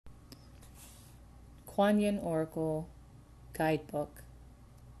Kuan Yin Oracle Guidebook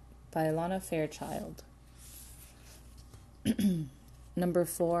by Alana Fairchild. Number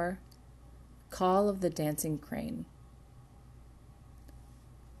 4, Call of the Dancing Crane.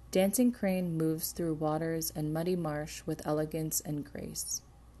 Dancing crane moves through waters and muddy marsh with elegance and grace.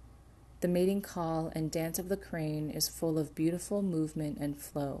 The mating call and dance of the crane is full of beautiful movement and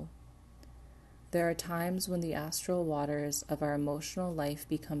flow. There are times when the astral waters of our emotional life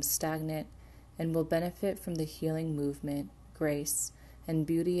become stagnant and will benefit from the healing movement, grace, and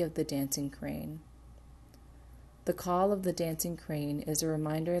beauty of the dancing crane. The call of the dancing crane is a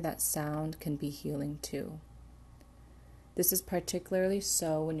reminder that sound can be healing too. This is particularly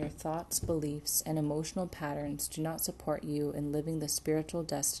so when your thoughts, beliefs, and emotional patterns do not support you in living the spiritual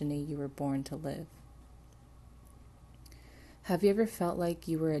destiny you were born to live. Have you ever felt like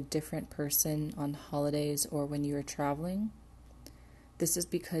you were a different person on holidays or when you were traveling? This is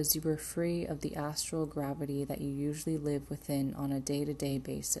because you were free of the astral gravity that you usually live within on a day-to-day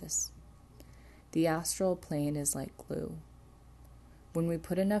basis. The astral plane is like glue. When we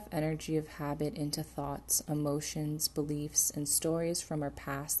put enough energy of habit into thoughts, emotions, beliefs, and stories from our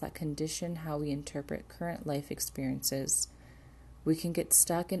past that condition how we interpret current life experiences, we can get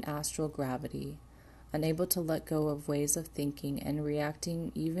stuck in astral gravity, unable to let go of ways of thinking and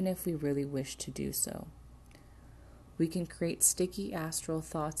reacting even if we really wish to do so. We can create sticky astral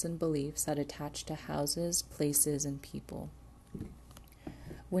thoughts and beliefs that attach to houses, places, and people.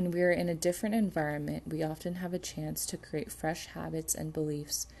 When we are in a different environment, we often have a chance to create fresh habits and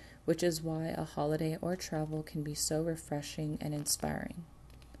beliefs, which is why a holiday or travel can be so refreshing and inspiring.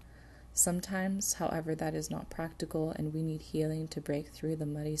 Sometimes, however, that is not practical and we need healing to break through the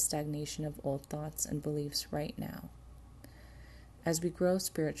muddy stagnation of old thoughts and beliefs right now. As we grow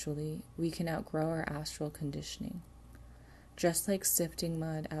spiritually, we can outgrow our astral conditioning. Just like sifting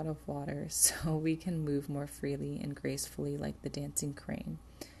mud out of water, so we can move more freely and gracefully like the dancing crane,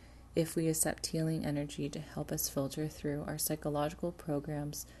 if we accept healing energy to help us filter through our psychological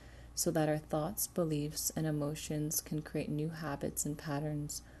programs so that our thoughts, beliefs, and emotions can create new habits and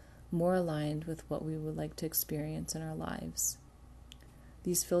patterns more aligned with what we would like to experience in our lives.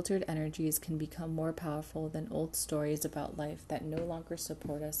 These filtered energies can become more powerful than old stories about life that no longer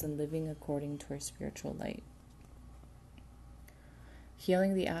support us in living according to our spiritual light.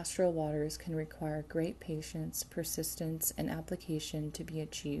 Healing the astral waters can require great patience, persistence, and application to be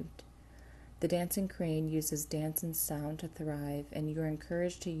achieved. The dancing crane uses dance and sound to thrive, and you are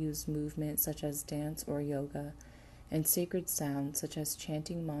encouraged to use movement such as dance or yoga, and sacred sounds such as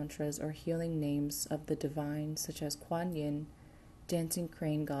chanting mantras or healing names of the divine such as Kuan Yin, dancing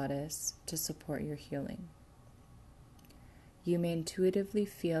crane goddess, to support your healing. You may intuitively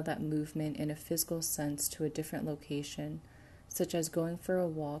feel that movement in a physical sense to a different location, such as going for a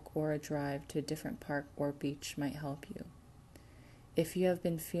walk or a drive to a different park or beach might help you. If you have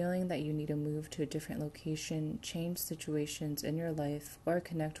been feeling that you need to move to a different location, change situations in your life, or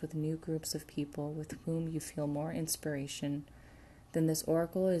connect with new groups of people with whom you feel more inspiration, then this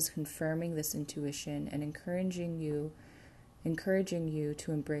oracle is confirming this intuition and encouraging you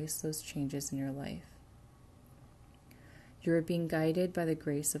to embrace those changes in your life. You are being guided by the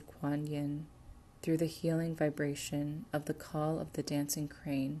grace of Kuan Yin through the healing vibration of the call of the dancing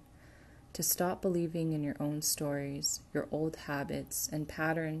crane, to stop believing in your own stories, your old habits and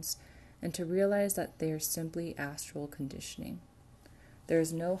patterns, and to realize that they are simply astral conditioning. There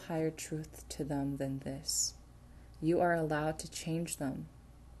is no higher truth to them than this. You are allowed to change them.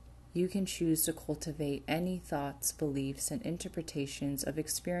 You can choose to cultivate any thoughts, beliefs, and interpretations of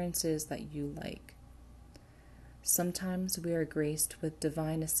experiences that you like. Sometimes we are graced with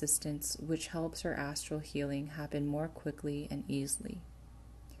divine assistance, which helps our astral healing happen more quickly and easily.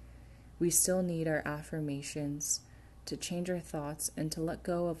 We still need our affirmations to change our thoughts and to let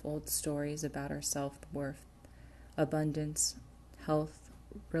go of old stories about our self-worth, abundance, health,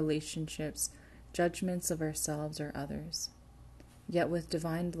 relationships, judgments of ourselves or others. Yet with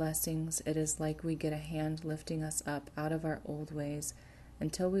divine blessings, it is like we get a hand lifting us up out of our old ways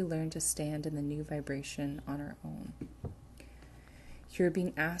until we learn to stand in the new vibration on our own. You're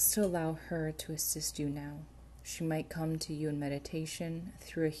being asked to allow her to assist you now. She might come to you in meditation,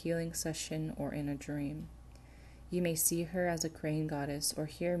 through a healing session, or in a dream. You may see her as a crane goddess or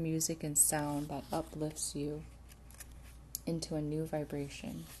hear music and sound that uplifts you into a new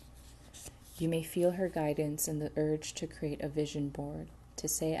vibration. You may feel her guidance in the urge to create a vision board, to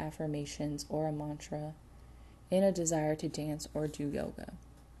say affirmations or a mantra, in a desire to dance or do yoga.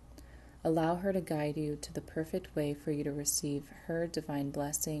 Allow her to guide you to the perfect way for you to receive her divine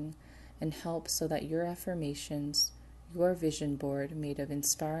blessing and help so that your affirmations, your vision board made of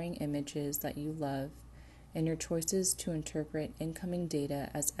inspiring images that you love, and your choices to interpret incoming data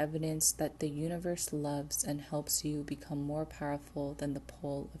as evidence that the universe loves and helps you become more powerful than the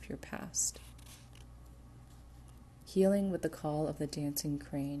pull of your past. Healing with the call of the dancing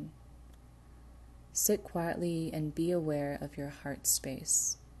crane. Sit quietly and be aware of your heart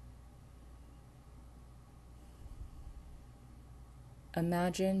space.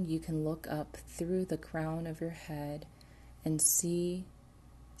 Imagine you can look up through the crown of your head and see,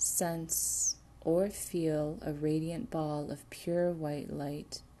 sense, or feel a radiant ball of pure white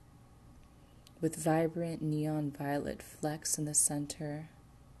light with vibrant neon violet flecks in the center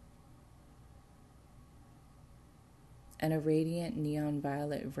and a radiant neon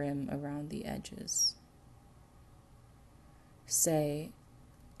violet rim around the edges. Say,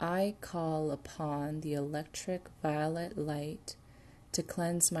 I call upon the electric violet light to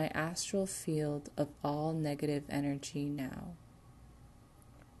cleanse my astral field of all negative energy now.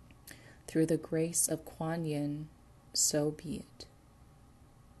 Through the grace of Kuan Yin, so be it.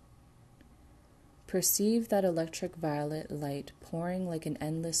 Perceive that electric violet light pouring like an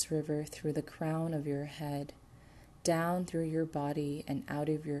endless river through the crown of your head, down through your body and out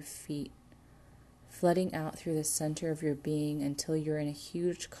of your feet, flooding out through the center of your being until you're in a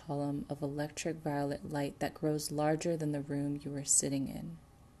huge column of electric violet light that grows larger than the room you are sitting in.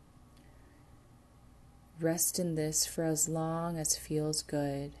 Rest in this for as long as feels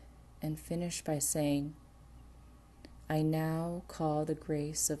good, and finish by saying, I now call the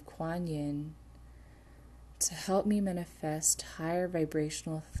grace of Kuan Yin to help me manifest higher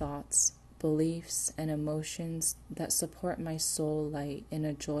vibrational thoughts, beliefs, and emotions that support my soul light in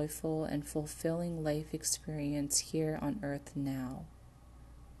a joyful and fulfilling life experience here on earth now.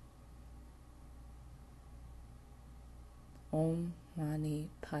 Om Mani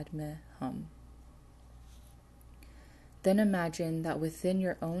Padme Hum. Then imagine that within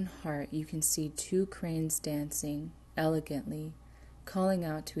your own heart you can see two cranes dancing elegantly, calling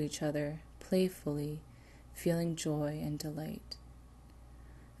out to each other playfully, feeling joy and delight.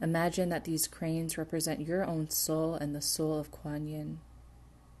 Imagine that these cranes represent your own soul and the soul of Kuan Yin.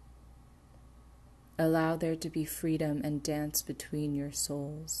 Allow there to be freedom and dance between your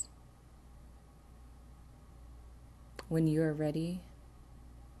souls. When you are ready,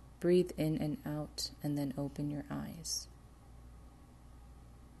 breathe in and out and then open your eyes.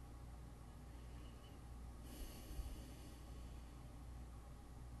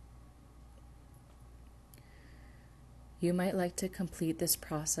 You might like to complete this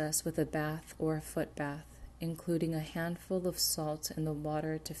process with a bath or a foot bath, including a handful of salt in the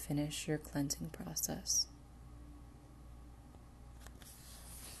water to finish your cleansing process.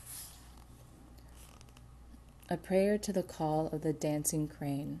 A prayer to the call of the dancing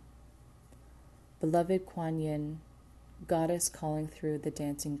crane. Beloved Kuan Yin, Goddess calling through the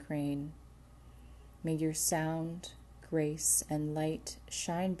dancing crane, may your sound, grace, and light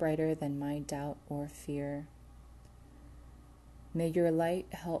shine brighter than my doubt or fear. May your light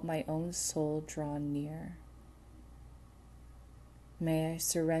help my own soul draw near. May I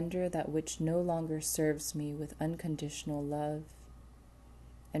surrender that which no longer serves me with unconditional love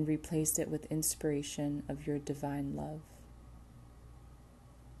and replace it with inspiration of your divine love.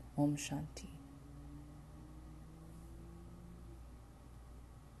 Om Shanti.